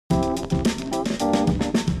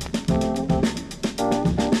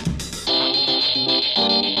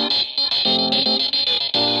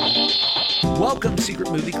Welcome,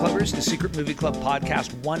 Secret Movie Clubbers, to Secret Movie Club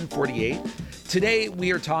Podcast 148. Today,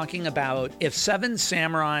 we are talking about if Seven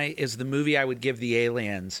Samurai is the movie I would give the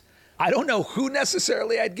aliens. I don't know who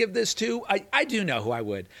necessarily I'd give this to. I do know who I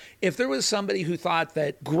would. If there was somebody who thought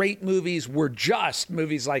that great movies were just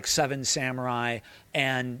movies like Seven Samurai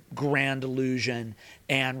and Grand Illusion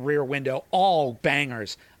and Rear Window, all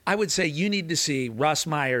bangers, I would say you need to see Russ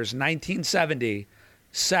Meyer's 1970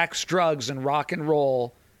 Sex, Drugs, and Rock and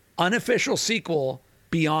Roll unofficial sequel,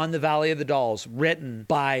 Beyond the Valley of the Dolls, written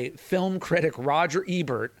by film critic Roger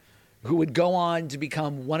Ebert, who would go on to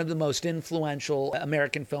become one of the most influential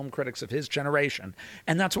American film critics of his generation.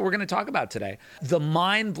 And that's what we're going to talk about today. The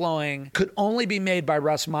mind-blowing, could only be made by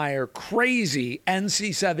Russ Meyer, crazy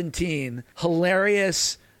NC-17,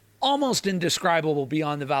 hilarious, almost indescribable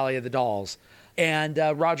Beyond the Valley of the Dolls. And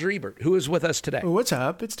Roger Ebert, who is with us today. What's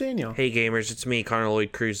up? It's Daniel. Hey, gamers. It's me, Connor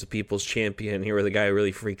Lloyd Crews, the people's champion. Here with the guy who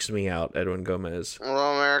really freaks me out, Edwin Gomez.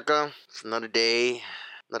 Hello, America. It's another day,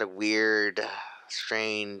 another weird,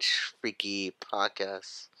 strange, freaky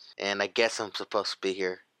podcast. And I guess I'm supposed to be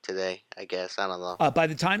here today, I guess. I don't know. By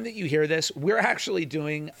the time that you hear this, we're actually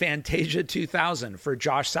doing Fantasia 2000 for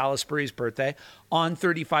Josh Salisbury's birthday on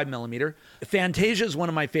 35 millimeter. Fantasia is one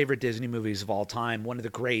of my favorite Disney movies of all time, one of the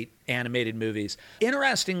great animated movies.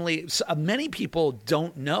 Interestingly, many people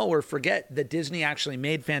don't know or forget that Disney actually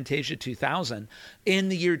made Fantasia 2000 in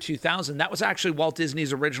the year 2000. That was actually Walt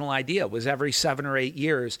Disney's original idea, was every 7 or 8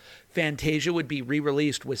 years, Fantasia would be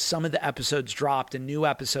re-released with some of the episodes dropped and new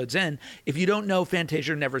episodes in. If you don't know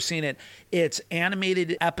Fantasia or never seen it, it's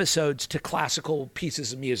animated episodes to classical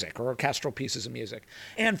pieces of music or orchestral pieces of music.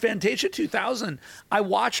 And Fantasia 2000, I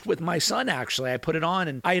watched with my son, actually. I put it on,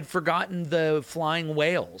 and I had forgotten the flying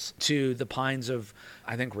whales to the Pines of,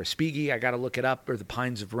 I think, Respighi. I got to look it up, or the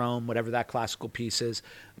Pines of Rome, whatever that classical piece is.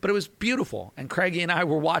 But it was beautiful. And Craigie and I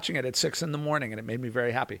were watching it at 6 a.m, and it made me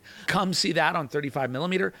very happy. Come see that on 35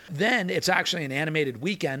 millimeter. Then it's actually an animated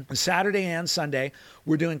weekend. Saturday and Sunday,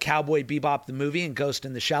 we're doing Cowboy Bebop the movie and Ghost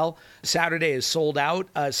in the Shell. Saturday is sold out.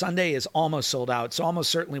 Sunday is almost sold out. So almost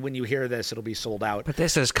certainly when you hear this, it'll be sold out. But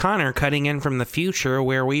this is Connor cutting in from the future,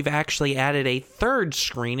 where we've actually added a third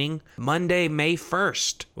screening Monday, May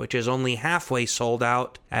 1st, which is only halfway sold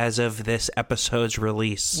out as of this episode's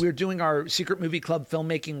release. We're doing our Secret Movie Club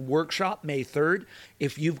filmmaking workshop May 3rd.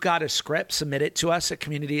 If you've got a script, submit it to us at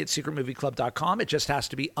community@secretmovieclub.com. It just has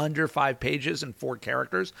to be under 5 pages and 4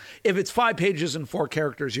 characters. If it's 5 pages and 4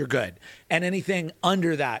 characters, you're good. And anything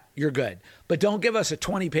under that, you're good. But don't give us a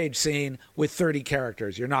 20-page scene with 30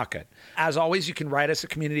 characters. You're not good. As always, you can write us at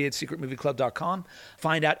community@secretmovieclub.com.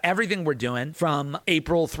 Find out everything we're doing from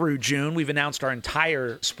April through June. We've announced our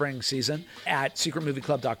entire spring season at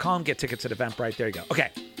secretmovieclub.com. Get tickets at Eventbrite. There you go. Okay,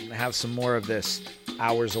 I'm going to have some more of this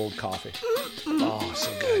hours-old coffee. Oh,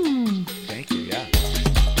 so good. Thank you, yeah.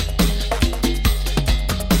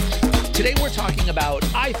 Today we're talking about,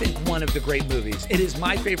 I think, one of the great movies. It is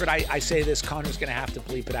my favorite. I say this, Connor's going to have to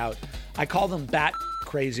bleep it out. I call them bat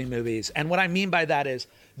crazy movies. And what I mean by that is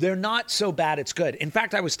they're not so bad it's good. In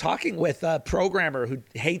fact, I was talking with a programmer who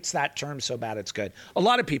hates that term, so bad it's good. A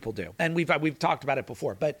lot of people do. And we've talked about it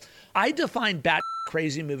before. But I define bat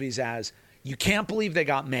crazy movies as you can't believe they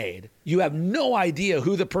got made. You have no idea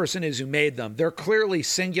who the person is who made them. They're clearly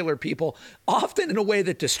singular people, often in a way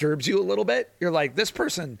that disturbs you a little bit. You're like, this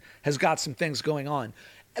person has got some things going on.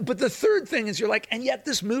 But the third thing is you're like, and yet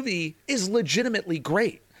this movie is legitimately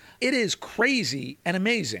great. It is crazy and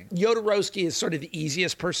amazing. Jodorowsky is sort of the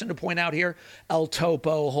easiest person to point out here. El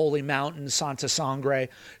Topo, Holy Mountain, Santa Sangre.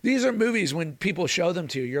 These are movies when people show them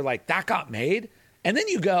to you, you're like, that got made? And then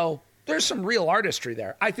you go, there's some real artistry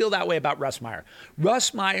there. I feel that way about Russ Meyer.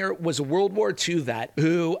 Russ Meyer was a World War II vet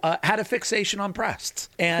who had a fixation on breasts.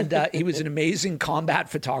 And he was an amazing combat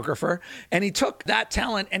photographer. And he took that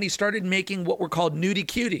talent and he started making what were called nudie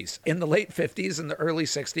cuties in the late 50s and the early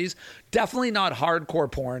 60s. Definitely not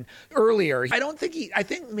hardcore porn. Earlier, I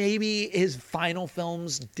think maybe his final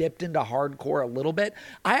films dipped into hardcore a little bit.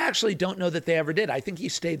 I actually don't know that they ever did. I think he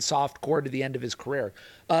stayed softcore to the end of his career.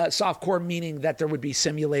 Softcore meaning that there would be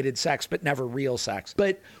simulated sex, but never real sex.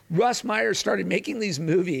 But Russ Meyer started making these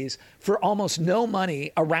movies for almost no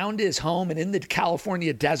money around his home and in the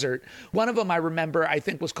California desert. One of them I remember, I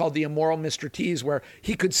think, was called The Immoral Mr. T's, where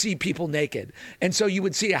he could see people naked. And so you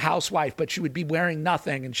would see a housewife, but she would be wearing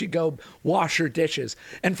nothing, and she'd go wash her dishes.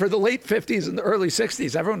 And for the late 50s and the early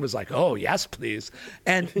 60s, everyone was like, oh, yes, please.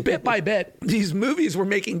 And bit by bit, these movies were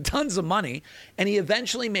making tons of money. And he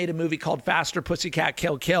eventually made a movie called Faster Pussycat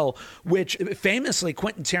Kill Kill, which famously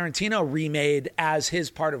Quentin Tarantino Tarantino remade as his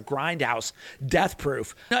part of Grindhouse, Death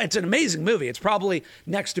Proof. No, it's an amazing movie. It's probably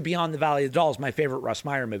next to Beyond the Valley of the Dolls, my favorite Russ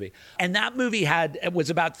Meyer movie. And that movie was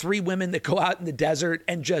about 3 women that go out in the desert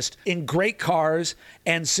and just in great cars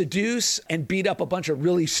and seduce and beat up a bunch of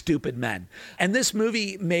really stupid men. And this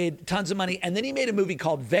movie made tons of money. And then he made a movie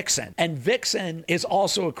called Vixen. And Vixen is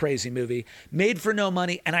also a crazy movie, made for no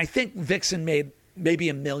money. And I think Vixen made maybe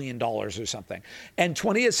 $1 million or something. And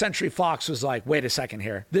 20th Century Fox was like, wait a second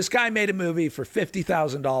here. This guy made a movie for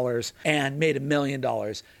 $50,000 and made $1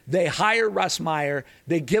 million. They hire Russ Meyer.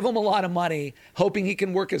 They give him a lot of money, hoping he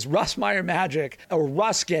can work his Russ Meyer magic, or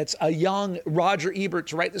Russ gets a young Roger Ebert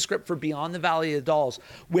to write the script for Beyond the Valley of the Dolls,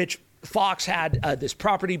 which Fox had this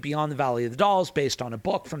property, Beyond the Valley of the Dolls, based on a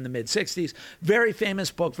book from the mid-'60s. Very famous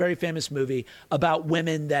book, very famous movie about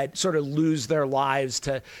women that sort of lose their lives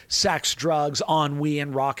to sex, drugs, ennui,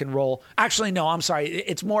 and rock and roll. Actually, no, I'm sorry.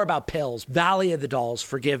 It's more about pills. Valley of the Dolls,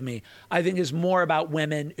 forgive me, I think is more about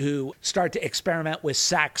women who start to experiment with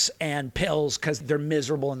sex and pills because they're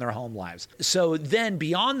miserable in their home lives. So then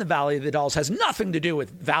Beyond the Valley of the Dolls has nothing to do with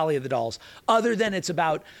Valley of the Dolls, other than it's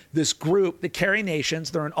about this group, the Carrie Nations.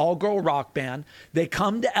 They're an all-girl rock band. They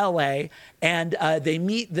come to LA and they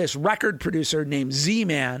meet this record producer named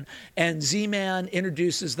Z-Man, and Z-Man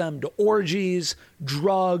introduces them to orgies,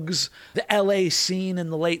 drugs, the LA scene in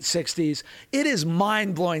the late 60s. It is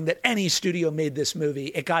mind-blowing that any studio made this movie.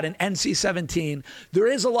 It got an NC-17. There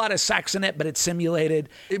is a lot of sex in it, but it's simulated.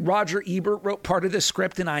 Roger Ebert wrote part of the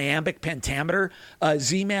script in iambic pentameter.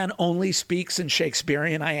 Z-Man only speaks in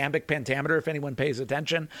Shakespearean iambic pentameter, if anyone pays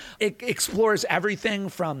attention. It explores everything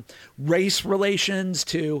from race relations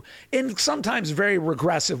to, in sometimes very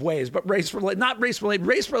regressive ways, but race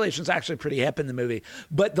relations actually pretty hip in the movie.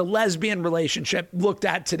 But the lesbian relationship looked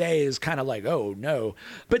at today is kind of like, oh no,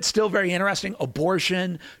 but still very interesting.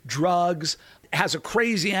 Abortion, drugs, has a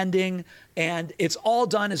crazy ending, and it's all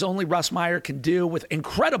done as only Russ Meyer can do with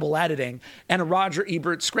incredible editing and a Roger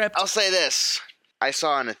Ebert script. I'll say this. I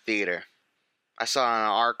saw it in a theater. I saw it on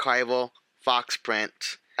an archival Fox print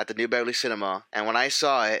at the New Beverly Cinema, and when I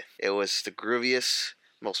saw it, it was the grooviest,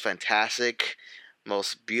 most fantastic,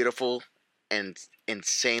 most beautiful, and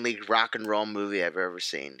insanely rock and roll movie I've ever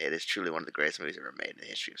seen. It is truly one of the greatest movies ever made in the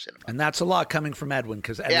history of cinema. And that's a lot coming from Edwin,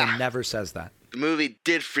 because Edwin never says that. The movie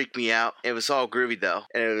did freak me out. It was all groovy, though.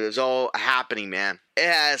 And it was all happening, man. It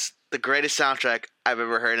has the greatest soundtrack I've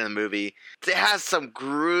ever heard in a movie. It has some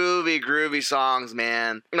groovy songs,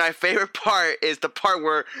 man. My favorite part is the part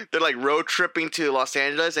where they're like road tripping to Los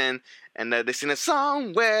Angeles and they sing a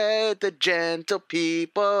song with the gentle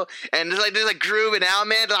people. And they're like grooving out,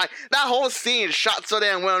 man. Like, that whole scene is shot so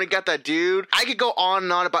damn well. And you got that dude. I could go on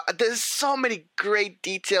and on about. There's so many great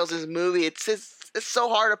details in this movie. It's so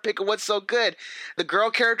hard to pick what's so good. The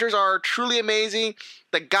girl characters are truly amazing.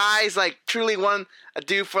 The guy's like truly a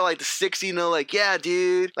dude for like the 60s, you know, like, yeah,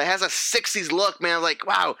 dude. Like, has a 60s look, man. Like,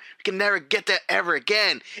 wow, we can never get that ever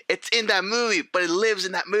again. It's in that movie, but it lives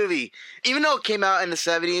in that movie. Even though it came out in the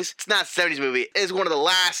 70s, it's not a 70s movie. It's one of the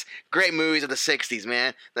last great movies of the 60s,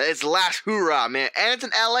 man. It's the last hoorah, man. And it's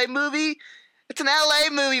an LA movie. It's an LA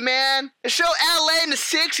movie, man. It showed LA in the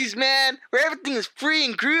 60s, man, where everything is free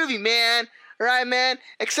and groovy, man. Right, man?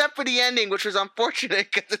 Except for the ending, which was unfortunate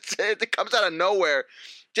because it comes out of nowhere.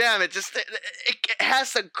 Damn, it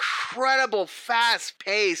has an incredible fast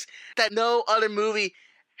pace that no other movie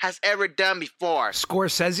has ever done before.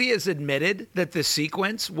 Scorsese has admitted that the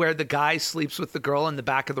sequence where the guy sleeps with the girl in the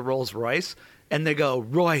back of the Rolls Royce, and they go,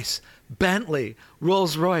 Royce, Bentley,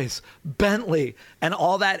 Rolls Royce, Bentley, and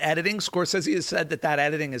all that editing, Scorsese has said that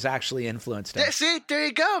editing has actually influenced him. See, there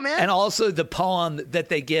you go, man. And also the poem that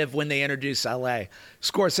they give when they introduce LA.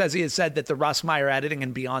 Scorsese has said that the Russ Meyer editing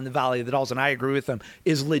in Beyond the Valley of the Dolls, and I agree with him,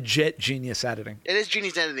 is legit genius editing. It is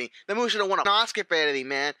genius editing. The movie should have won an Oscar for editing,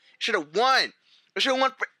 man. It should have won. It should have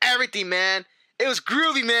won for everything, man. It was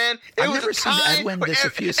groovy, man. I've never seen Edwin this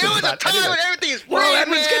effusive. It was a time when everything is free, Whoa,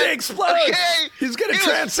 Edwin's man. gonna explode. Okay? He's gonna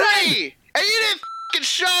transcend. Free. And you didn't f***ing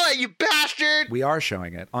show it, you bastard. We are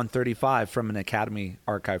showing it on 35 from an Academy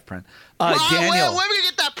archive print. Daniel. Daniel. When are we gonna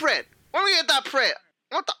get that print? When are we gonna get that print?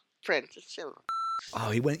 What the print?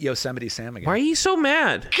 Oh, he went Yosemite Sam again. Why are you so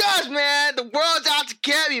mad? Because, man, the world's out to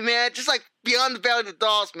get me, man. Just like Beyond the Valley of the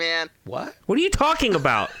Dolls, man. What? What are you talking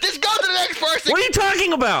about? Just go to the next person. What are you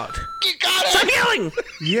talking about? You got it. Stop yelling!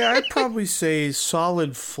 Yeah, I'd probably say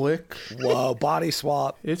solid flick. Whoa, body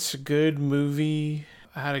swap. It's a good movie.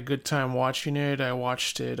 I had a good time watching it. I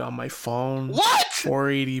watched it on my phone. What?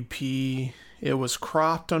 480p. It was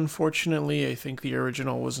cropped, unfortunately. I think the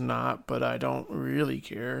original was not, but I don't really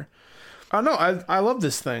care. Oh, no, I love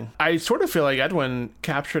this thing. I sort of feel like Edwin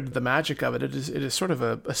captured the magic of it. It is sort of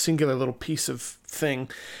a singular little piece of thing.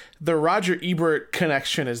 The Roger Ebert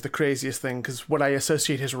connection is the craziest thing, because what I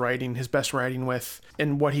associate his writing, his best writing with,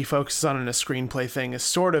 and what he focuses on in a screenplay thing is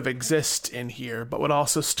sort of exist in here, but would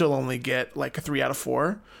also still only get like a 3 out of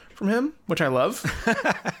 4 from him, which I love.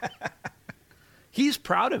 He's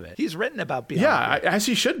proud of it. He's written about being as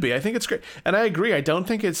he should be. I think it's great. And I agree. I don't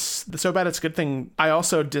think it's so bad it's a good thing. I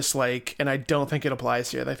also dislike, and I don't think it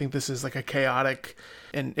applies here. I think this is like a chaotic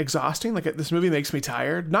and exhausting. Like, this movie makes me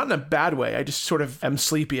tired. Not in a bad way. I just sort of am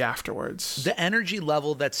sleepy afterwards. The energy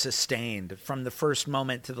level that's sustained from the first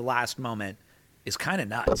moment to the last moment is kind of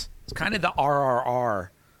nuts. It's kind of the RRR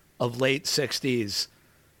of late 60s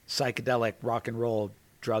psychedelic rock and roll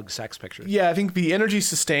drug sex pictures. Yeah, I think the energy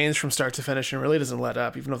sustains from start to finish and really doesn't let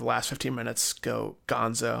up, even though the last 15 minutes go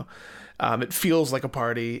gonzo. It feels like a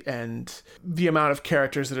party, and the amount of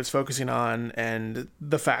characters that it's focusing on, and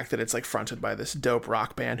the fact that it's like fronted by this dope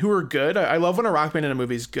rock band who are good. I love when a rock band in a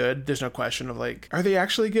movie is good. There's no question of like, are they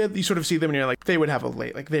actually good? You sort of see them and you're like, they would have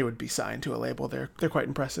they would be signed to a label. They're quite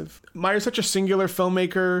impressive. Meyer's such a singular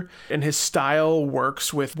filmmaker, and his style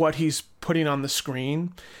works with what he's putting on the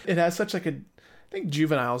screen. It has such like I think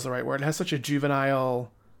juvenile is the right word. It has such a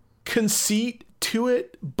juvenile conceit to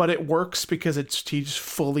it, but it works because he just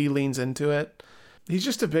fully leans into it. He's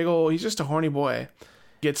just a horny boy.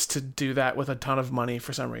 Gets to do that with a ton of money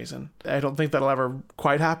for some reason. I don't think that'll ever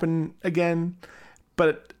quite happen again,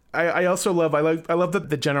 but I also love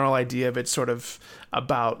the general idea of it, sort of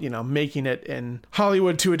about, making it in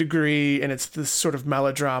Hollywood to a degree, and it's this sort of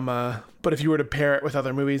melodrama. But if you were to pair it with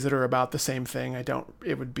other movies that are about the same thing,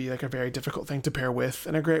 it would be like a very difficult thing to pair with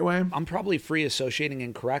in a great way. I'm probably free associating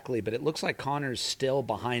incorrectly, but it looks like Connor's still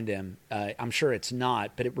behind him. I'm sure it's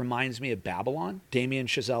not, but it reminds me of Babylon, Damien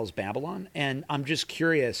Chazelle's Babylon. And I'm just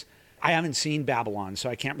curious, I haven't seen Babylon, so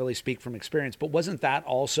I can't really speak from experience, but wasn't that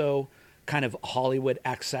also kind of Hollywood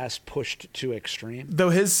excess pushed to extreme?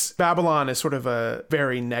 Though his Babylon is sort of a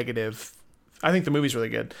very negative, I think the movie's really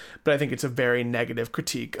good, but I think it's a very negative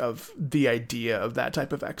critique of the idea of that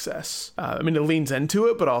type of excess. It leans into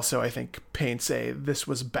it, but also I think paints a this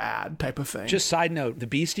was bad type of thing. Just side note, the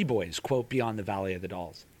Beastie Boys quote Beyond the Valley of the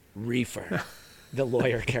Dolls. Reefer, the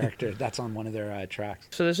lawyer character, that's on one of their tracks.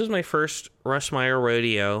 So this is my first Russ Meyer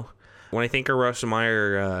rodeo. When I think of Russ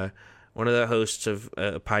Meyer, one of the hosts of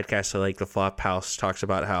a podcast I like, The Flophouse, talks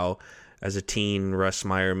about how as a teen, Russ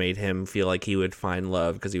Meyer made him feel like he would find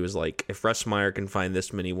love, because he was like, if Russ Meyer can find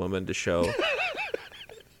this many women to show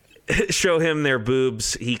him their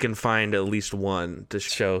boobs, he can find at least one to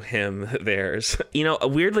show him theirs.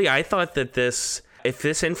 Weirdly, I thought that if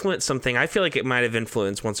this influenced something, I feel like it might have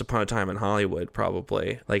influenced Once Upon a Time in Hollywood,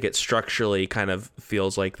 probably. Like, it structurally kind of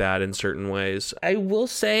feels like that in certain ways. I will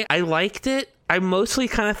say I liked it. I mostly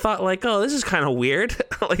kind of thought like, oh, this is kind of weird.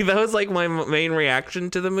 Like, that was like my main reaction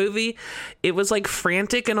to the movie. It was like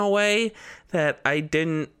frantic in a way that I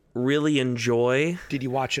didn't really enjoy. Did you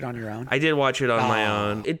watch it on your own? I did watch it on my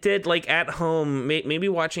own. It did, like, at home. Maybe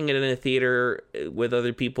watching it in a theater with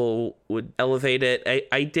other people would elevate it.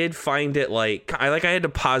 I did find it like I had to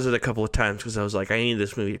pause it a couple of times because I was like, I need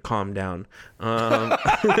this movie to calm down. I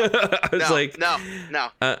was no.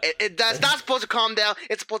 That's not supposed to calm down.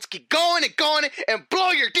 It's supposed to keep going and blow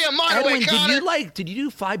your damn mind Edwin, away, Connor. did you do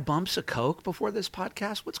 5 bumps of coke before this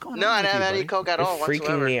podcast? What's going on? No, I with didn't you, have any buddy? coke at You're all freaking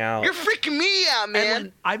whatsoever. me out. You're freaking me out, man.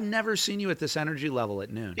 Edwin, I've never seen you at this energy level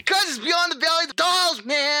at noon. Because it's Beyond the Valley of the Dolls,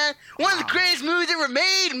 man. One of the greatest movies ever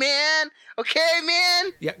made, man. Okay,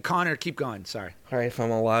 man? Yeah, Connor, keep going. Sorry. All right, if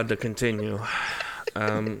I'm allowed to continue.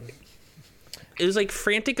 It was like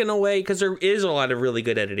frantic in a way because there is a lot of really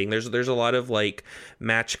good editing. There's a lot of like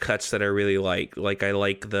match cuts that I really like. Like, I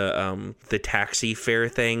like the taxi fare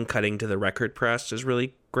thing cutting to the record press is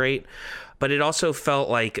really great. But it also felt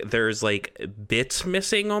like there's like bits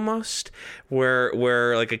missing almost,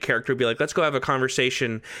 where like a character would be like, let's go have a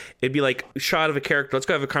conversation. It'd be like shot of a character, let's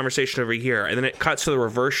go have a conversation over here. And then it cuts to the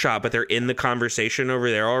reverse shot, but they're in the conversation over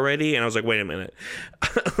there already. And I was like, wait a minute.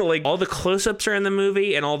 Like, all the close-ups are in the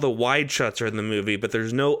movie and all the wide shots are in the movie, but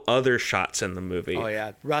there's no other shots in the movie. Oh,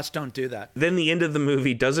 yeah. Russ, don't do that. Then the end of the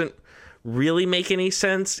movie doesn't really make any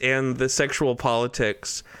sense, and the sexual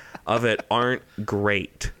politics of it aren't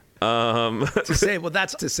great. That's to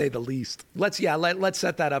say the least. Let's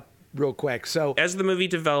set that up real quick. So as the movie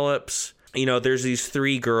develops, there's these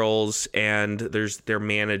 3 girls and there's their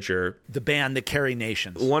manager. The band, the Carrie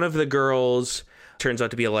Nations. One of the girls turns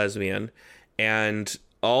out to be a lesbian, and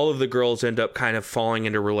all of the girls end up kind of falling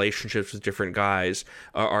into relationships with different guys,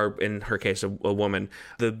 or in her case, a woman.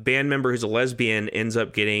 The band member who's a lesbian ends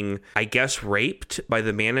up getting, I guess, raped by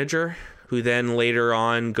the manager, who then later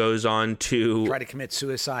on goes on to try to commit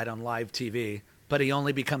suicide on live TV, but he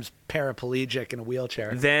only becomes paraplegic in a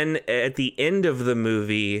wheelchair. Then at the end of the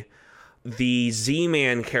movie, the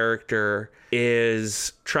Z-Man character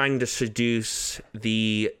is trying to seduce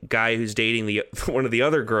the guy who's dating one of the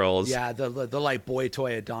other girls. Yeah, the like boy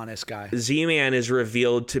toy Adonis guy. Z-Man is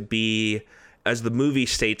revealed to be, as the movie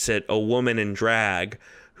states it, a woman in drag,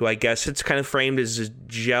 who I guess it's kind of framed as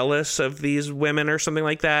jealous of these women or something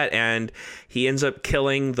like that. And he ends up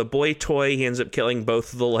killing the boy toy. He ends up killing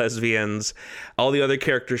both of the lesbians. All the other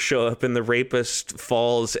characters show up, and the rapist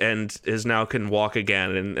falls and now can walk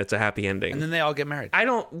again, and it's a happy ending. And then they all get married.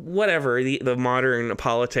 Whatever, the modern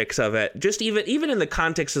politics of it, just even in the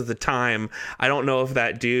context of the time, I don't know if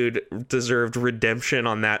that dude deserved redemption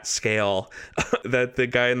on that scale that the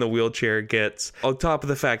guy in the wheelchair gets, on top of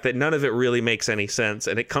the fact that none of it really makes any sense,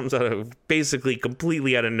 and it comes out of basically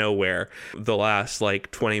completely out of nowhere the last like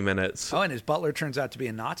 20 minutes. Oh, and his butler turns out to be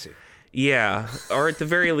a Nazi. Yeah, or at the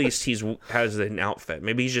very least, has an outfit.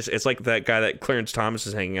 Maybe it's like that guy that Clarence Thomas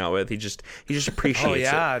is hanging out with. He just appreciates Oh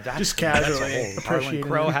yeah, it. Just casually. Harlan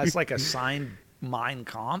Crow has like a signed Mein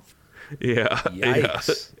Kampf. Yeah, Yikes.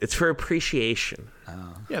 yeah. It's for appreciation.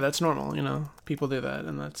 Yeah, that's normal. People do that,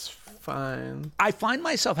 and that's fine. I find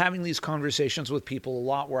myself having these conversations with people a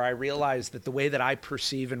lot where I realize that the way that I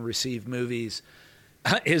perceive and receive movies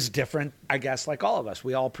is different, I guess, like all of us.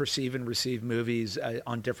 We all perceive and receive movies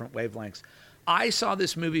on different wavelengths. I saw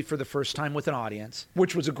this movie for the first time with an audience,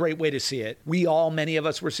 which was a great way to see it. Many of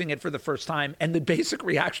us were seeing it for the first time, and the basic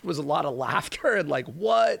reaction was a lot of laughter and like,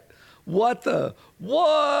 what?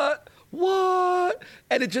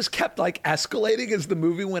 And it just kept like escalating as the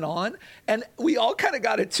movie went on. And we all kind of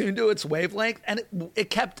got attuned to its wavelength, and it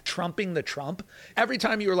kept trumping the Trump. Every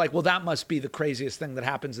time you were like, well, that must be the craziest thing that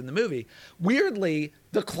happens in the movie. Weirdly,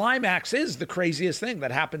 the climax is the craziest thing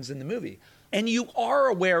that happens in the movie. And you are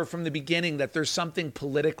aware from the beginning that there's something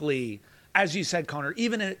politically, as you said, Connor,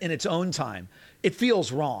 even in its own time, it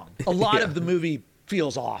feels wrong. A lot of the movie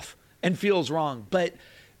feels off and feels wrong. But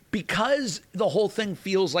because the whole thing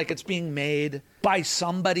feels like it's being made by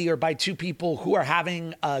somebody or by two people who are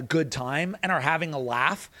having a good time and are having a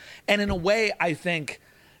laugh. And in a way, I think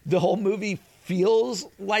the whole movie feels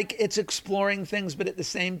like it's exploring things, but at the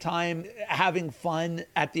same time, having fun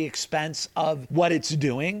at the expense of what it's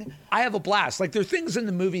doing. I have a blast. Like, there are things in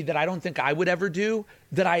the movie that I don't think I would ever do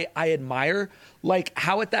that I admire. Like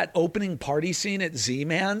how at that opening party scene at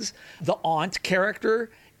Z-Man's, the aunt character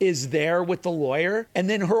is there with the lawyer, and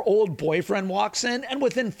then her old boyfriend walks in, and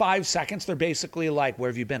within 5 seconds, they're basically like, where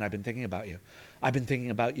have you been? I've been thinking about you. I've been thinking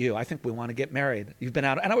about you. I think we want to get married. You've been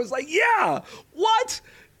out. And I was like, yeah, what?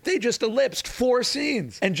 They just ellipsed 4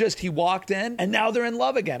 scenes, and just he walked in, and now they're in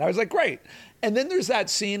love again. I was like, great. And then there's that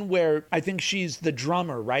scene where I think she's the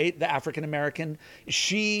drummer, right? The African-American.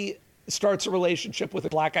 She starts a relationship with a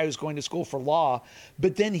black guy who's going to school for law,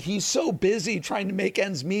 but then he's so busy trying to make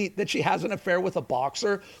ends meet that she has an affair with a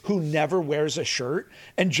boxer who never wears a shirt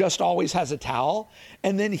and just always has a towel.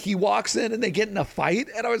 And then he walks in and they get in a fight,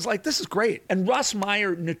 and I was like, this is great. And Russ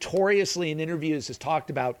Meyer notoriously in interviews has talked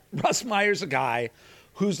about, Russ Meyer's a guy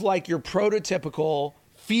who's like your prototypical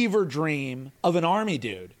fever dream of an army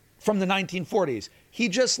dude from the 1940s. He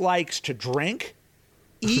just likes to drink,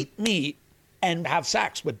 eat meat, and have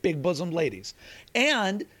sex with big bosomed ladies.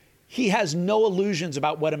 And he has no illusions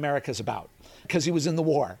about what America's about because he was in the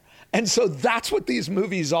war. And so that's what these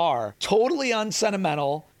movies are. Totally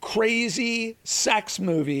unsentimental, crazy sex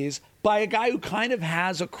movies by a guy who kind of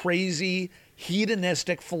has a crazy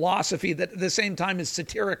hedonistic philosophy that at the same time is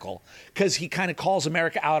satirical because he kind of calls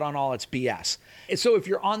America out on all its BS. And so if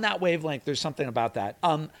you're on that wavelength, there's something about that.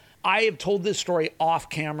 I have told this story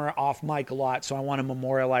off camera, off mic a lot, so I want to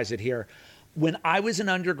memorialize it here. When I was an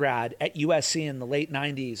undergrad at USC in the late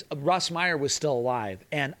 90s, Russ Meyer was still alive,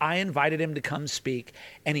 and I invited him to come speak,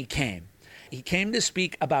 and he came. He came to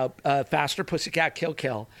speak about Faster Pussycat Kill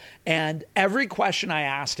Kill, and every question I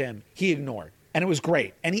asked him, he ignored. And it was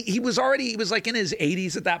great. And he was like in his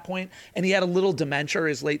 80s at that point, and he had a little dementia,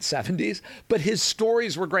 his late 70s, but his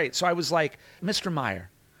stories were great. So I was like, Mr. Meyer,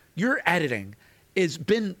 your editing has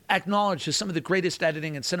been acknowledged as some of the greatest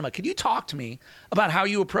editing in cinema. Could you talk to me about how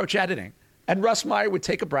you approach editing? And Russ Meyer would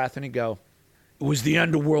take a breath and he'd go, it was the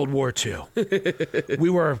end of World War II. We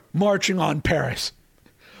were marching on Paris.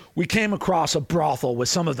 We came across a brothel with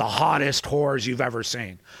some of the hottest whores you've ever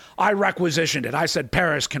seen. I requisitioned it. I said,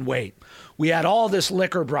 Paris can wait. We had all this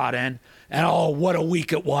liquor brought in, and oh, what a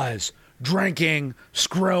week it was. Drinking,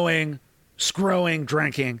 screwing,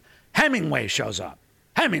 drinking. Hemingway shows up.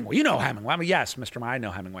 Hemingway, you know Hemingway. I mean, yes, Mr. Meyer, I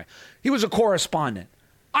know Hemingway. He was a correspondent.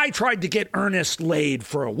 I tried to get Ernest laid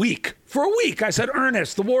for a week. For a week, I said,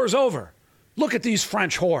 Ernest, the war's over. Look at these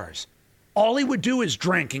French whores. All he would do is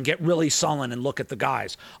drink and get really sullen and look at the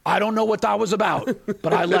guys. I don't know what that was about,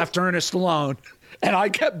 but I left Ernest alone, and I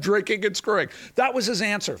kept drinking and screwing. That was his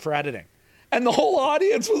answer for editing. And the whole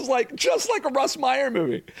audience was like, just like a Russ Meyer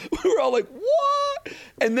movie. We were all like, what?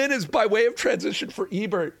 And then as by way of transition for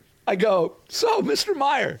Ebert, I go, so, Mr.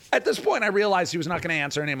 Meyer. At this point, I realized he was not going to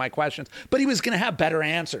answer any of my questions, but he was going to have better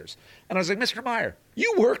answers. And I was like, Mr. Meyer,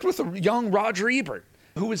 you worked with a young Roger Ebert,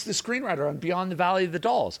 who was the screenwriter on Beyond the Valley of the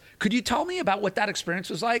Dolls. Could you tell me about what that experience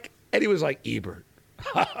was like? And he was like, Ebert.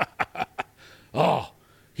 Oh,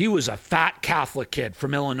 he was a fat Catholic kid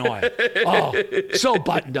from Illinois. Oh, so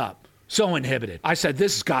buttoned up, so inhibited. I said,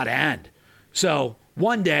 this has got to end. So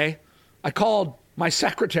one day, I called my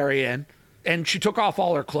secretary in, and she took off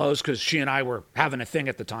all her clothes because she and I were having a thing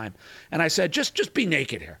at the time. And I said, just be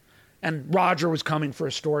naked here. And Roger was coming for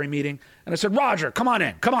a story meeting. And I said, Roger, come on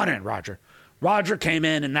in, Roger. Roger came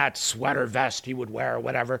in that sweater vest he would wear or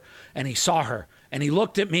whatever, and he saw her, and he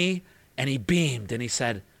looked at me, and he beamed, and he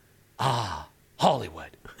said,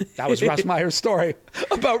 Hollywood. That was Russ Meyer's story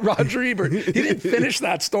about Roger Ebert. He didn't finish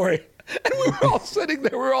that story. And we were all sitting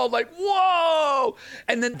there, we were all like, whoa!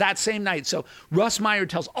 And then that same night, so Russ Meyer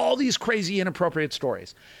tells all these crazy, inappropriate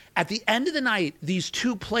stories. At the end of the night, these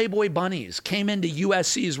two Playboy bunnies came into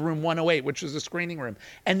USC's room 108, which was the screening room,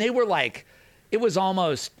 and they were like, it was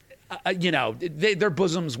almost... their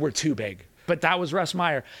bosoms were too big. But that was Russ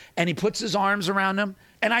Meyer. And he puts his arms around them.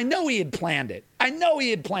 And I know he had planned it.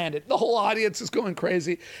 The whole audience is going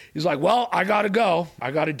crazy. He's like, well, I got to go.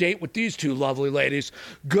 I got a date with these two lovely ladies.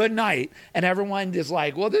 Good night. And everyone is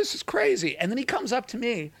like, well, this is crazy. And then he comes up to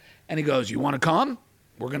me and he goes, you want to come?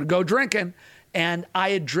 We're going to go drinking. And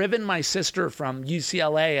I had driven my sister from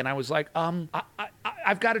UCLA. And I was like,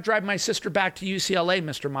 I've got to drive my sister back to UCLA,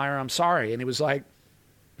 Mr. Meyer. I'm sorry. And he was like,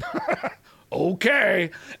 okay.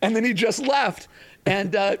 And then he just left.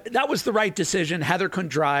 And that was the right decision. Heather couldn't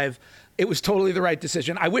drive. It was totally the right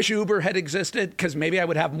decision. I wish Uber had existed because maybe I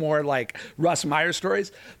would have more like Russ Meyer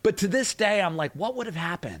stories. But to this day, I'm like, what would have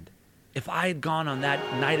happened if I had gone on that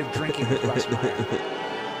night of drinking with Russ Meyer?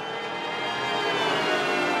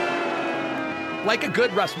 Like a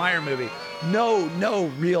good Russ Meyer movie.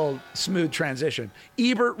 No real smooth transition.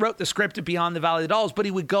 Ebert wrote the script of Beyond the Valley of the Dolls, but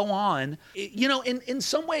he would go on. In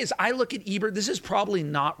some ways, I look at Ebert, this is probably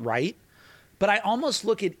not right, but I almost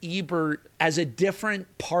look at Ebert as a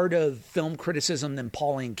different part of film criticism than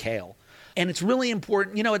Pauline Kael. And it's really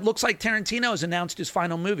important. It looks like Tarantino has announced his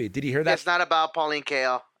final movie. Did you hear that? It's not about Pauline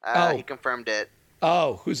Kael. He confirmed it.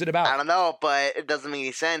 Oh, who's it about? I don't know, but it doesn't make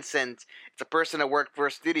any sense since it's a person that worked for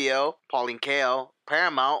a studio, Pauline Kael,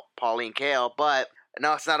 Paramount, Pauline Kael, but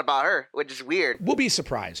no, it's not about her, which is weird. We'll be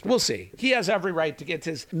surprised. We'll see. He has every right to get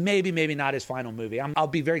his, maybe not his final movie. I'll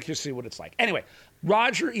be very curious to see what it's like. Anyway,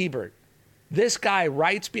 Roger Ebert, this guy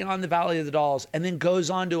writes Beyond the Valley of the Dolls and then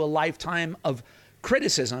goes on to a lifetime of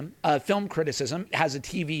criticism, film criticism, has a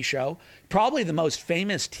TV show, probably the most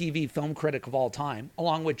famous TV film critic of all time,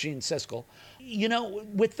 along with Gene Siskel.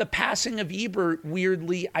 With the passing of Ebert,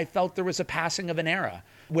 weirdly, I felt there was a passing of an era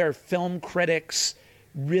where film critics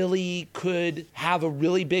really could have a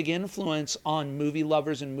really big influence on movie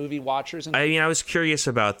lovers and movie watchers. I was curious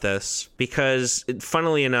about this because,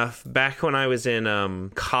 funnily enough, back when I was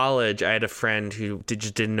in college, I had a friend who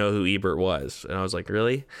just didn't know who Ebert was. And I was like,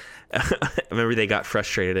 really? I remember they got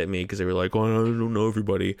frustrated at me because they were like, oh, I don't know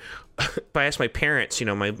everybody. I asked my parents,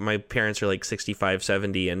 my parents are like 65,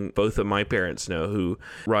 70, and both of my parents know who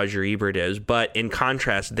Roger Ebert is. But in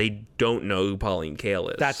contrast, they don't know who Pauline Kael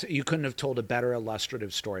is. You couldn't have told a better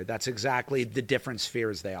illustrative story. That's exactly the different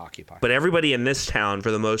spheres they occupy. But everybody in this town, for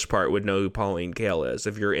the most part, would know who Pauline Kael is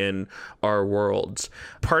if you're in our worlds.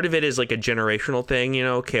 Part of it is like a generational thing.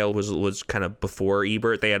 Kael was kind of before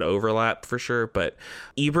Ebert. They had overlap for sure, but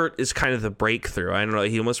Ebert is kind of the breakthrough. I don't know.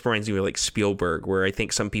 He almost reminds me of like Spielberg, where I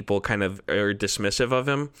think some people kind of are dismissive of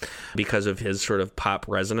him because of his sort of pop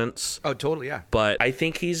resonance. Oh, totally, yeah. But I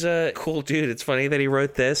think he's a cool dude. It's funny that he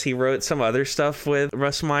wrote this. He wrote some other stuff with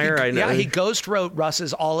Russ Meyer. I know. Yeah, he ghost wrote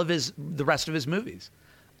the rest of his movies.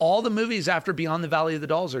 All the movies after Beyond the Valley of the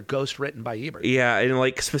Dolls are ghost written by Ebert. Yeah, and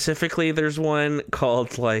like specifically there's one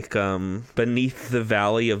called like Beneath the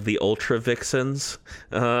Valley of the Ultra Vixens.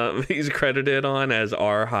 He's credited on as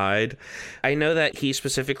R. Hyde. I know that he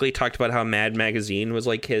specifically talked about how Mad Magazine was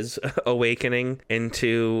like his awakening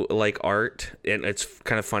into like art. And it's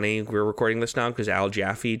kind of funny we're recording this now because Al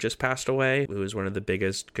Jaffe just passed away, who was one of the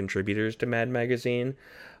biggest contributors to Mad Magazine.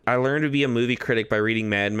 I learned to be a movie critic by reading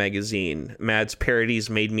Mad magazine. Mad's parodies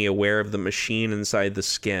made me aware of the machine inside the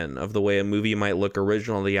skin, of the way a movie might look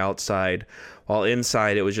original on the outside, while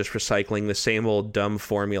inside it was just recycling the same old dumb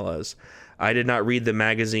formulas. I did not read the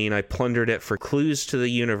magazine. I plundered it for clues to the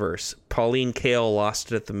universe. Pauline Kael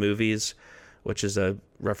lost it at the movies, which is a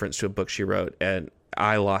reference to a book she wrote, and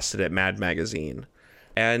I lost it at Mad magazine.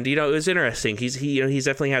 And, it was interesting. He's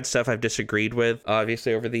definitely had stuff I've disagreed with,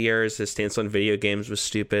 obviously, over the years. His stance on video games was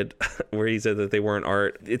stupid, where he said that they weren't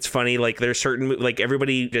art. It's funny, there's certain,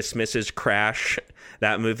 everybody dismisses Crash,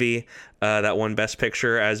 that movie, that won Best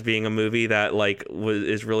Picture, as being a movie that,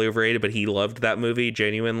 is really overrated, but he loved that movie,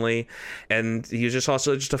 genuinely. And he was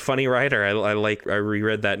also just a funny writer. I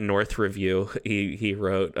reread that North review he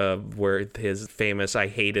wrote, where his famous, I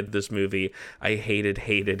hated this movie. I hated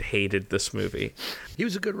this movie. He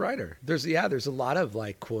was a good writer. There's a lot of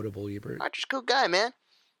quotable Ebert. Roger's a cool guy, man.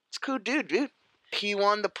 It's a cool dude. He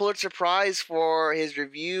won the Pulitzer Prize for his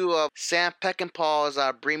review of Sam Peckinpah's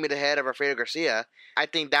Bring Me the Head of Alfredo Garcia. I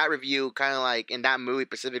think that review kind of in that movie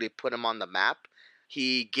specifically put him on the map.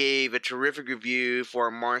 He gave a terrific review for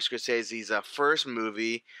Martin Scorsese's first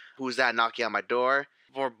movie, Who's That Knocking on My Door?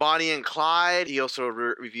 For Bonnie and Clyde, he also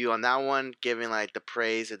review on that one, giving the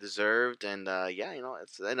praise it deserved. And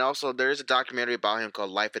and also there's a documentary about him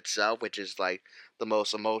called Life Itself, which is the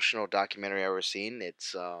most emotional documentary I've ever seen.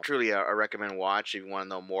 It's truly a recommend watch if you want to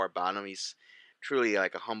know more about him. He's truly a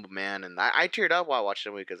humble man, and I teared up while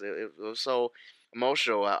watching the movie because it was so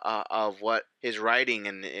emotional of what his writing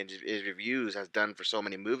and his reviews has done for so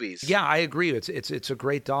many movies. Yeah, I agree. It's a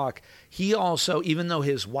great doc. He also, even though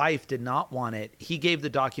his wife did not want it, he gave the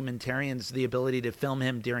documentarians the ability to film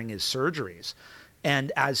him during his surgeries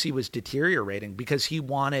and as he was deteriorating, because he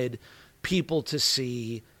wanted people to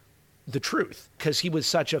see the truth, because he was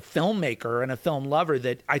such a filmmaker and a film lover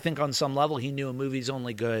that I think on some level he knew a movie's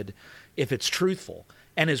only good if it's truthful.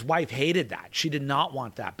 And his wife hated that. She did not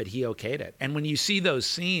want that, but he okayed it. And when you see those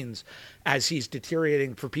scenes as he's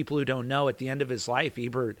deteriorating, for people who don't know, at the end of his life,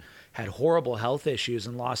 Ebert had horrible health issues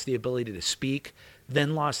and lost the ability to speak,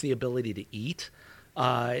 then lost the ability to eat.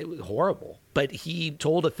 It was horrible. But he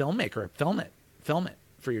told a filmmaker, film it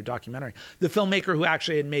for your documentary. The filmmaker who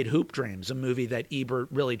actually had made Hoop Dreams, a movie that Ebert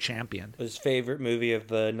really championed. His favorite movie of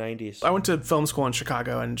the 90s. I went to film school in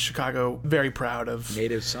Chicago, and Chicago very proud of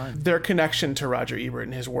Native Son. Their connection to Roger Ebert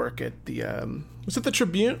and his work at the was it the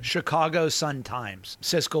Tribune? Chicago Sun-Times.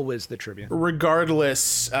 Siskel was the Tribune.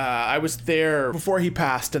 Regardless, I was there before he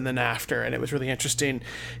passed and then after, and it was really interesting.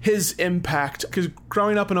 His impact, because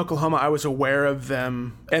growing up in Oklahoma, I was aware of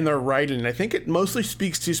them and their writing. I think it mostly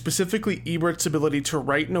speaks to specifically Ebert's ability to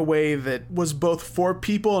write in a way that was both for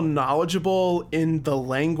people knowledgeable in the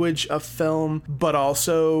language of film, but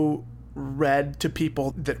also read to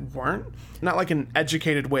people that weren't. Not like an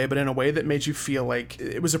educated way, but in a way that made you feel like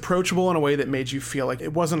it was approachable, in a way that made you feel like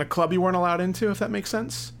it wasn't a club you weren't allowed into, if that makes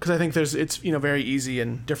sense. Because I think it's very easy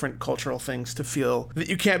in different cultural things to feel that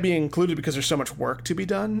you can't be included because there's so much work to be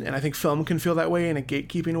done. And I think film can feel that way in a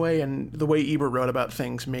gatekeeping way. And the way Ebert wrote about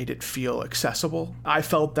things made it feel accessible. I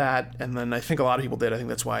felt that, and then I think a lot of people did. I think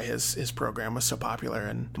that's why his program was so popular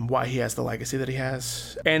and why he has the legacy that he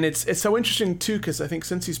has. And it's so interesting too, because I think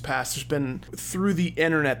since he's passed, there's been through the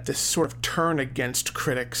internet this sort of turn against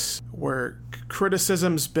critics where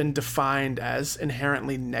criticism's been defined as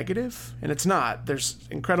inherently negative, and it's not. There's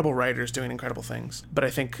incredible writers doing incredible things, but I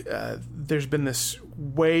think there's been this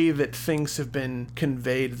way that things have been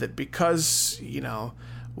conveyed that because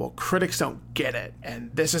critics don't get it and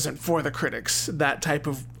this isn't for the critics, that type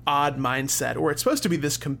of odd mindset, or it's supposed to be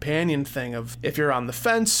this companion thing of if you're on the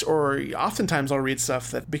fence, or oftentimes I'll read stuff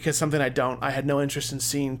that because something I had no interest in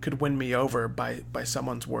seeing could win me over by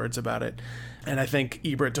someone's words about it. And I think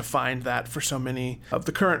Ebert defined that for so many of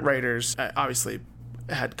the current writers. Obviously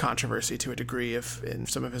had controversy to a degree in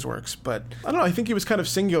some of his works, but I don't know, I think he was kind of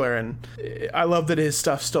singular, and I love that his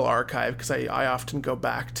stuff's still archived, because I often go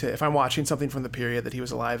back to, if I'm watching something from the period that he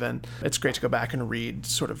was alive in, it's great to go back and read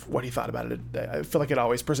sort of what he thought about it. I feel like it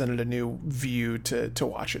always presented a new view to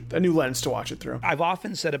watch it, a new lens to watch it through. I've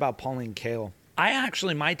often said about Pauline Kael,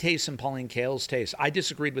 my taste and Pauline Kael's taste, I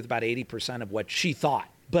disagreed with about 80% of what she thought,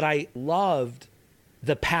 but I loved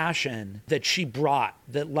the passion that she brought,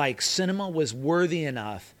 that cinema was worthy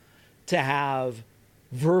enough to have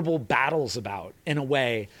verbal battles about, in a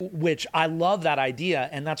way, which I love that idea.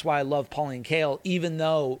 And that's why I love Pauline Kael, even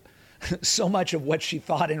though so much of what she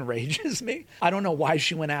thought enrages me. I don't know why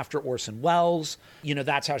she went after Orson Welles.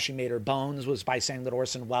 That's how she made her bones, was by saying that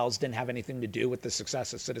Orson Welles didn't have anything to do with the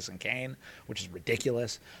success of Citizen Kane, which is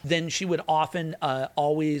ridiculous. Then she would often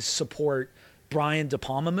always support Brian De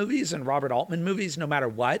Palma movies and Robert Altman movies no matter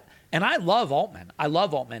what. And I love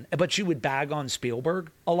Altman. But she would bag on Spielberg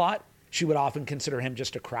a lot. She would often consider him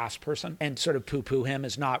just a craftsperson and sort of poo-poo him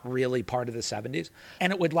as not really part of the 70s.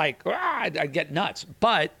 And it would I'd get nuts.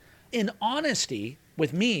 But in honesty,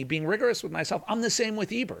 with me, being rigorous with myself, I'm the same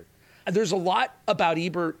with Ebert. There's a lot about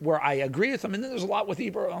Ebert where I agree with him, and then there's a lot with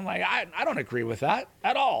Ebert I'm like, I don't agree with that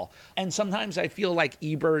at all. And sometimes I feel like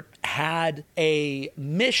Ebert had a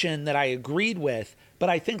mission that I agreed with, but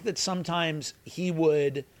I think that sometimes he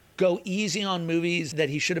would go easy on movies that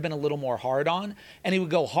he should have been a little more hard on, and he would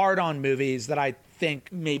go hard on movies that I think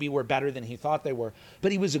maybe were better than he thought they were.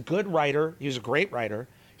 But he was a good writer. He was a great writer.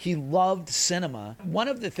 He loved cinema. One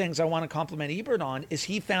of the things I want to compliment Ebert on is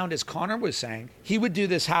he found, as Connor was saying, he would do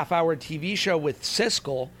this half-hour TV show with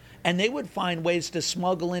Siskel, and they would find ways to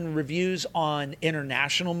smuggle in reviews on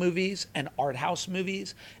international movies and art house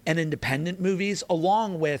movies and independent movies,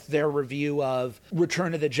 along with their review of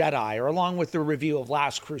Return of the Jedi, or along with their review of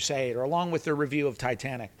Last Crusade, or along with their review of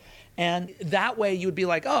Titanic. And that way you would be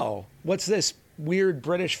like, oh, what's this weird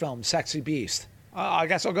British film, Sexy Beast? I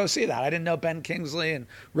guess I'll go see that. I didn't know Ben Kingsley and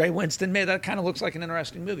Ray Winston made that. Kind of looks like an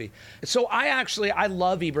interesting movie. So I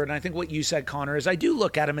love Ebert, and I think what you said, Connor, is I do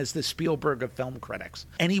look at him as the Spielberg of film critics.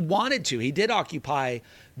 And he wanted to. He did occupy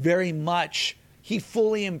very much. He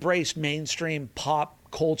fully embraced mainstream pop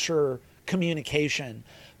culture communication,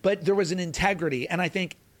 but there was an integrity. And I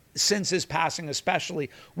think since his passing especially,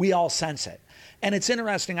 we all sense it. And it's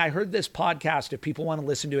interesting. I heard this podcast, if people want to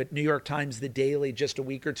listen to it, New York Times The Daily, just a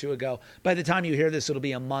week or two ago. By the time you hear this, it'll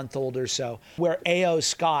be a month old or so, where A.O.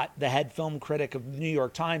 Scott, the head film critic of the New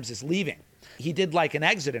York Times, is leaving. He did like an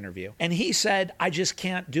exit interview. And he said, I just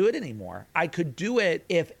can't do it anymore. I could do it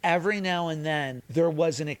if every now and then there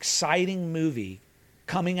was an exciting movie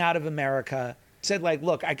coming out of America. Said,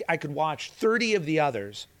 look, I could watch 30 of the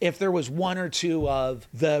others if there was one or two of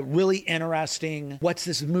the really interesting, what's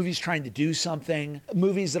this, movie's trying to do something,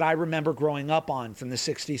 movies that I remember growing up on from the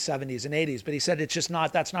 60s, 70s, and 80s. But he said,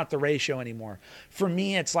 that's not the ratio anymore. For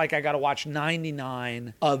me, it's like I got to watch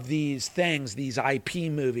 99 of these things, these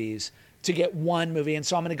IP movies, to get one movie. And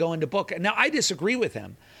so I'm going to go into book. Now, I disagree with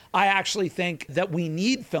him. I actually think that we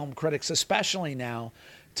need film critics, especially now,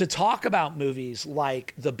 to talk about movies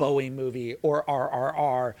like the Bowie movie or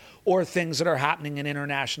RRR, or things that are happening in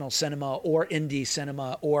international cinema or indie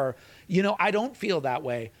cinema, or, I don't feel that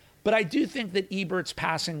way. But I do think that Ebert's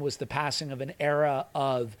passing was the passing of an era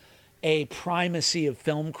of a primacy of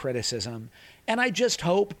film criticism. And I just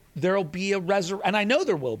hope there'll be and I know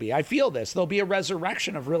there will be, I feel this, there'll be a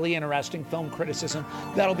resurrection of really interesting film criticism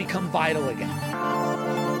that'll become vital again.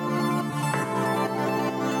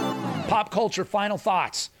 Pop culture, final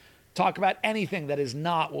thoughts. Talk about anything that is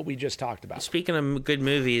not what we just talked about. Speaking of good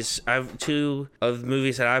movies, I have two of the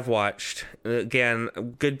movies that I've watched. Again,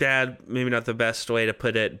 good, bad, maybe not the best way to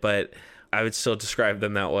put it, but I would still describe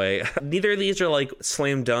them that way. Neither of these are like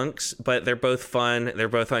slam dunks, but they're both fun. They're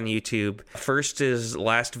both on YouTube. First is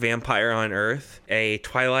Last Vampire on Earth, a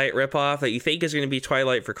Twilight ripoff that you think is going to be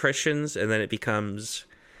Twilight for Christians, and then it becomes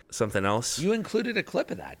something else. You included a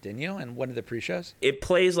clip of that, didn't you, in one of the pre-shows? It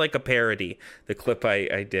plays like a parody, the clip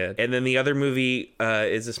I did. And then the other movie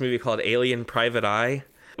is this movie called Alien Private Eye,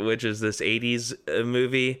 which is this 80s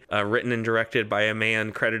movie written and directed by a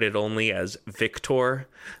man credited only as Victor.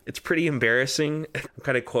 It's pretty embarrassing. I'm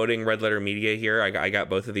kind of quoting Red Letter Media here. I got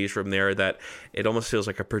both of these from there, that it almost feels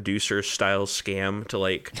like a producer style scam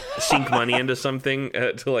to sink money into something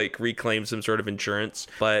to reclaim some sort of insurance.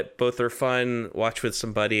 But both are fun. Watch with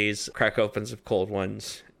some buddies. Crack open some cold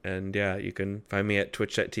ones. And yeah, you can find me at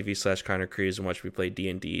twitch.tv/Connor Crews and watch me play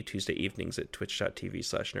D&D Tuesday evenings at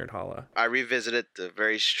twitch.tv/NerdHolla. I revisited the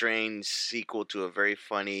very strange sequel to a very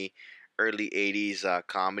funny early 80s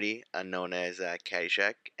comedy known as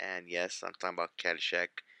Caddyshack. And yes, I'm talking about Caddyshack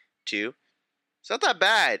 2. It's not that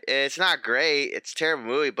bad. It's not great. It's a terrible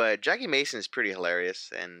movie, but Jackie Mason is pretty hilarious,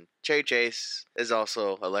 and Chevy Chase is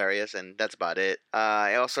also hilarious, and that's about it.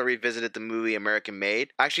 I also revisited the movie American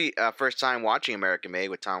Made. Actually, first time watching American Made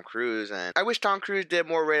with Tom Cruise, and I wish Tom Cruise did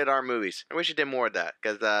more rated R movies. I wish he did more of that,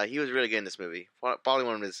 because he was really good in this movie. Probably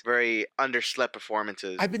one of his very underslept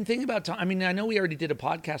performances. I've been thinking about Tom. I mean, I know we already did a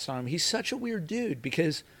podcast on him. He's such a weird dude,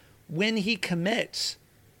 because when he commits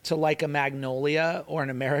to a Magnolia or an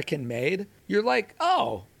American Made, you're like,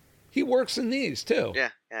 oh, he works in these too. Yeah,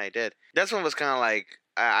 he did. This one was kind of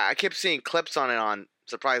I kept seeing clips on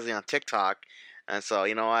surprisingly on TikTok, and so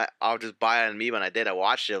you know what, I'll just buy it on me. When I did, I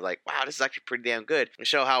watched it, wow, this is actually pretty damn good. To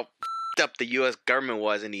show how up the U.S. government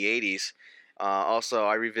was in the 80s. Also,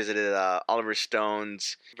 I revisited Oliver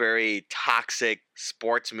Stone's very toxic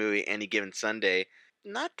sports movie, Any Given Sunday.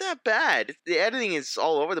 not that bad. The editing is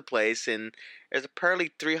all over the place, and there's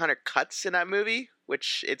apparently 300 cuts in that movie,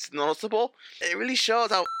 which it's noticeable. It really shows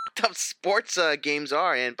how tough sports games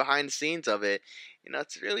are and behind the scenes of it.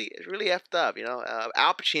 It's really effed up.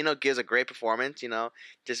 Al Pacino gives a great performance.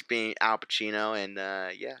 Just being Al Pacino, and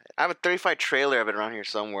yeah, I have a 35 trailer of it around here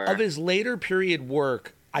somewhere. Of his later period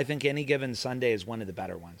work, I think Any Given Sunday is one of the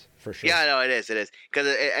better ones, for sure. Yeah, no, it is. Because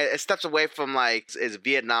it steps away from, like, his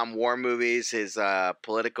Vietnam War movies, his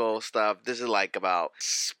political stuff. This is, like, about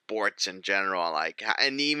sports in general. Like,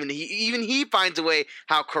 and even he finds a way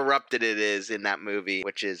how corrupted it is in that movie,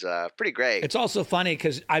 which is pretty great. It's also funny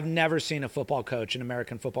because I've never seen an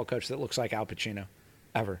American football coach that looks like Al Pacino.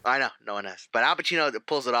 Ever. I know, no one has. But Al Pacino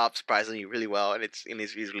pulls it off surprisingly really well, and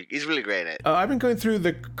he's really great at it. I've been going through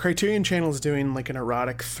the Criterion Channel's doing like an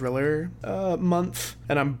erotic thriller month,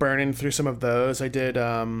 and I'm burning through some of those. I did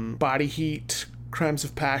Body Heat, Crimes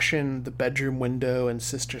of Passion, The Bedroom Window, and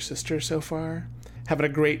Sister Sister so far. Having a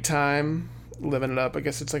great time. Living it up. I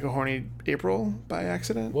guess it's like a horny April by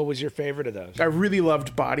accident. What was your favorite of those? I really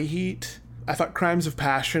loved Body Heat. I thought Crimes of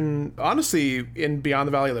Passion, honestly, in Beyond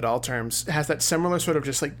the Valley of the Doll terms, has that similar sort of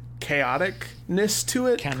just like chaoticness to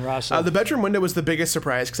it. Ken Russell. The Bedroom Window was the biggest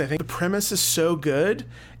surprise because I think the premise is so good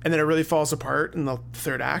and then it really falls apart in the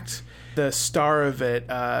third act. The star of it,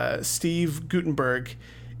 Steve Guttenberg,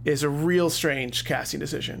 is a real strange casting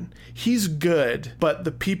decision. He's good, but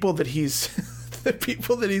the people that he's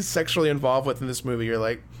sexually involved with in this movie, you're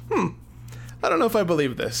like, I don't know if I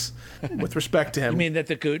believe this. With respect to him. You mean that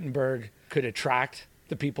the Gutenberg could attract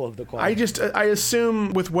the people of the choir? I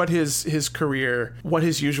assume with what his career, what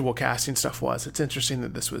his usual casting stuff was, it's interesting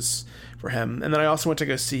that this was for him. And then I also went to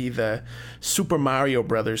go see the Super Mario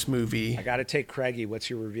Brothers movie. I got to take Craigie. What's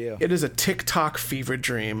your review? It is a TikTok fever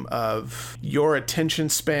dream of your attention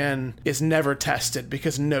span is never tested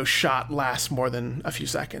because no shot lasts more than a few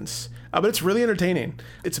seconds. But it's really entertaining.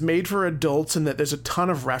 It's made for adults in that there's a ton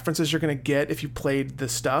of references you're going to get if you played the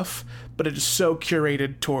stuff, but it is so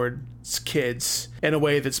curated towards kids in a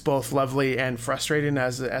way that's both lovely and frustrating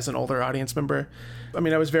as an older audience member. I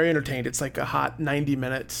mean, I was very entertained. It's like a hot 90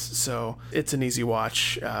 minutes, so it's an easy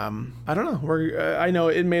watch. I don't know. I know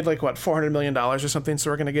it made like, $400 million or something,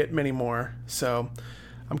 so we're going to get many more. So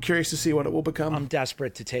I'm curious to see what it will become. I'm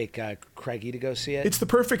desperate to take Craigie to go see it. It's the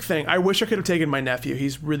perfect thing. I wish I could have taken my nephew.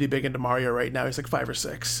 He's really big into Mario right now. He's like 5 or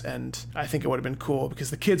 6, and I think it would have been cool because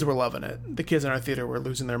the kids were loving it. The kids in our theater were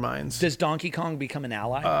losing their minds. Does Donkey Kong become an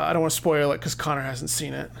ally? I don't want to spoil it because Connor hasn't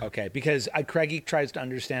seen it. Okay, because Craigie tries to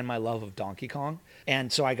understand my love of Donkey Kong,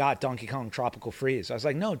 and so I got Donkey Kong Tropical Freeze. I was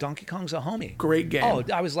like, no, Donkey Kong's a homie. Great game. Oh,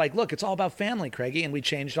 I was like, look, it's all about family, Craigie, and we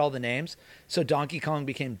changed all the names. So Donkey Kong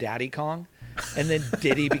became Daddy Kong. And then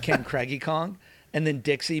Diddy became Craigie Kong. And then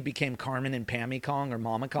Dixie became Carmen and Pammy Kong or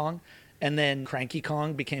Mama Kong. And then Cranky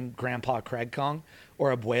Kong became Grandpa Craig Kong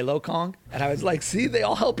or Abuelo Kong. And I was like, see, they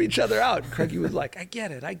all help each other out. And Craigie was like, I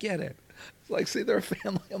get it. It's like, see, they're a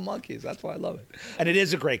family of monkeys. That's why I love it. And it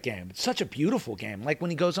is a great game. It's such a beautiful game. Like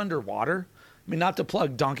when he goes underwater. I mean, not to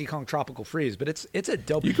plug Donkey Kong Tropical Freeze, but it's a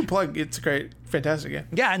dope. You can plug. It's great, fantastic game.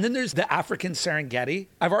 Yeah, and then there's the African Serengeti.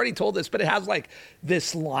 I've already told this, but it has like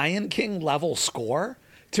this Lion King level score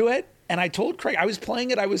to it. And I told Craig, I was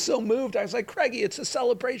playing it, I was so moved. I was like, Craigie, it's a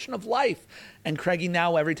celebration of life. And Craigie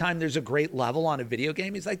now, every time there's a great level on a video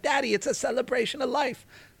game, he's like, Daddy, it's a celebration of life.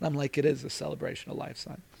 And I'm like, it is a celebration of life,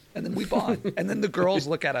 son. And then we bond. And then the girls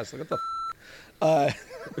look at us like, what the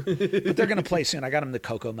but they're going to play soon. I got them the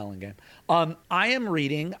Coco Melon game. I am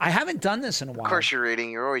reading. I haven't done this in a while. Of course you're reading.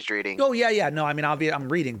 You're always reading. Oh, yeah. No, I mean, I'm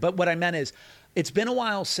reading. But what I meant is it's been a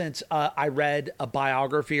while since I read a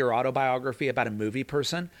biography or autobiography about a movie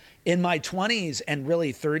person. In my 20s and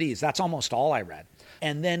really 30s, that's almost all I read.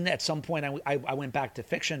 And then at some point I went back to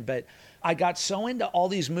fiction, but I got so into all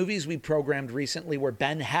these movies we programmed recently where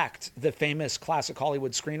Ben Hecht, the famous classic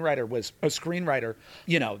Hollywood screenwriter, was a screenwriter.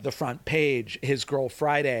 You know, The Front Page, His Girl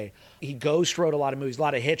Friday. He ghost wrote a lot of movies, a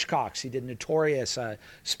lot of Hitchcocks. He did Notorious,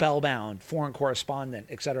 Spellbound, Foreign Correspondent,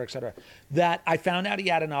 et cetera, that I found out he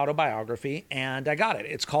had an autobiography and I got it.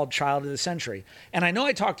 It's called Child of the Century. And I know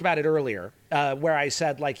I talked about it earlier where I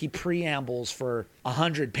said like he preambles for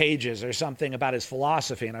 100 pages or something about his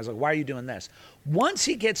philosophy. And I was like, why are you doing this? Once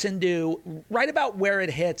he gets into right about where it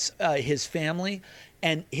hits his family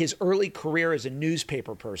and his early career as a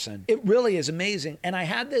newspaper person, it really is amazing. And I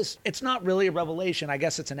had this, it's not really a revelation, I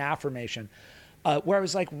guess it's an affirmation, where I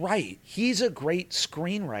was like, right, he's a great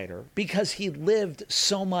screenwriter because he lived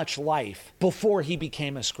so much life before he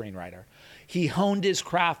became a screenwriter. He honed his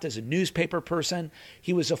craft as a newspaper person.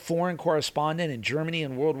 He was a foreign correspondent in Germany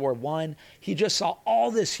in World War I. He just saw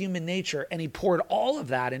all this human nature, and he poured all of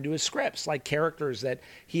that into his scripts, like characters that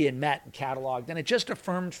he had met and cataloged. And it just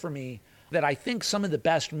affirmed for me that I think some of the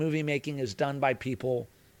best movie making is done by people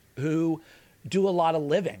who do a lot of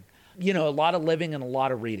living, a lot of living and a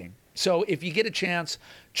lot of reading. So if you get a chance,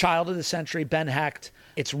 Child of the Century, Ben Hecht,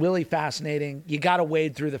 it's really fascinating. You got to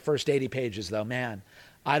wade through the first 80 pages, though, man.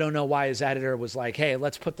 I don't know why his editor was like, hey,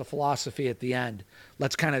 let's put the philosophy at the end.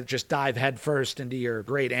 Let's kind of just dive headfirst into your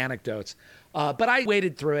great anecdotes. But I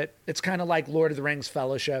waded through it. It's kind of like Lord of the Rings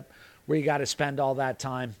Fellowship, where you got to spend all that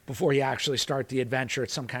time before you actually start the adventure.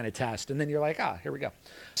 It's some kind of test. And then you're like, here we go.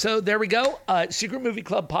 So there we go. Secret Movie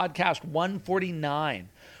Club podcast 149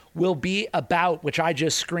 will be about, which I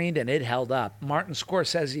just screened and it held up, Martin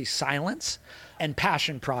Scorsese's Silence and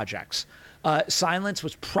Passion Projects. Silence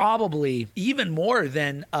was probably even more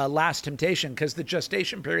than Last Temptation, because the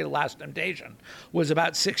gestation period of Last Temptation was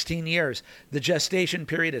about 16 years. The gestation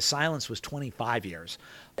period of Silence was 25 years.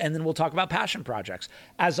 And then we'll talk about passion projects.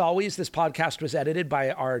 As always, this podcast was edited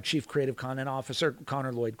by our Chief Creative Content Officer,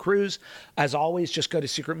 Connor Lloyd Crews. As always, just go to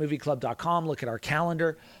secretmovieclub.com, look at our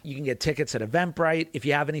calendar. You can get tickets at Eventbrite. If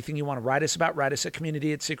you have anything you want to write us about, write us at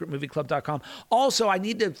community@secretmovieclub.com. Also, I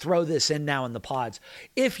need to throw this in now in the pods.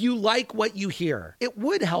 If you like what you hear, it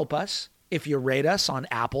would help us if you rate us on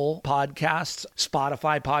Apple Podcasts,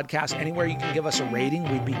 Spotify Podcasts, anywhere you can give us a rating,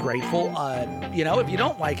 we'd be grateful. If you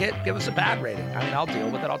don't like it, give us a bad rating. I mean, I'll deal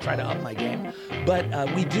with it. I'll try to up my game. But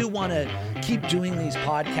we do want to keep doing these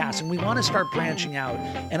podcasts, and we want to start branching out.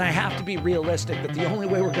 And I have to be realistic that the only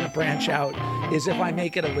way we're going to branch out is if I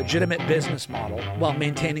make it a legitimate business model while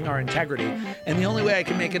maintaining our integrity. And the only way I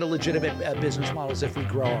can make it a legitimate business model is if we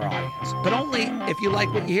grow our audience. But only if you like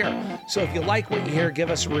what you hear. So if you like what you hear, give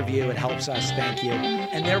us a review. It helps us. Thank you.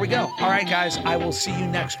 And there we go. All right, guys, I will see you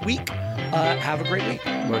next week. Have a great week.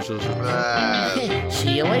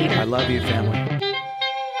 See you later. I love you, family.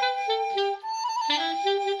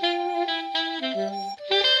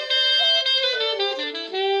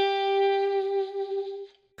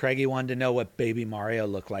 Craigie wanted to know what Baby Mario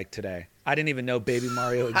looked like today. I didn't even know Baby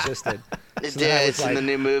Mario existed. It's in the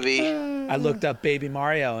new movie. I looked up Baby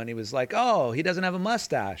Mario, and he was like, oh, he doesn't have a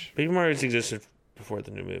mustache. Baby Mario's existed before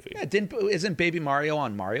the new movie. Yeah, isn't Baby Mario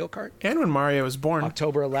on Mario Kart? And when Mario was born.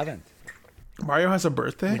 October 11th. Mario has a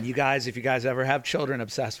birthday? If you guys ever have children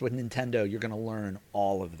obsessed with Nintendo, you're going to learn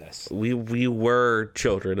all of this. We were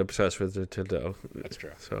children obsessed with Nintendo. That's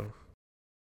true. So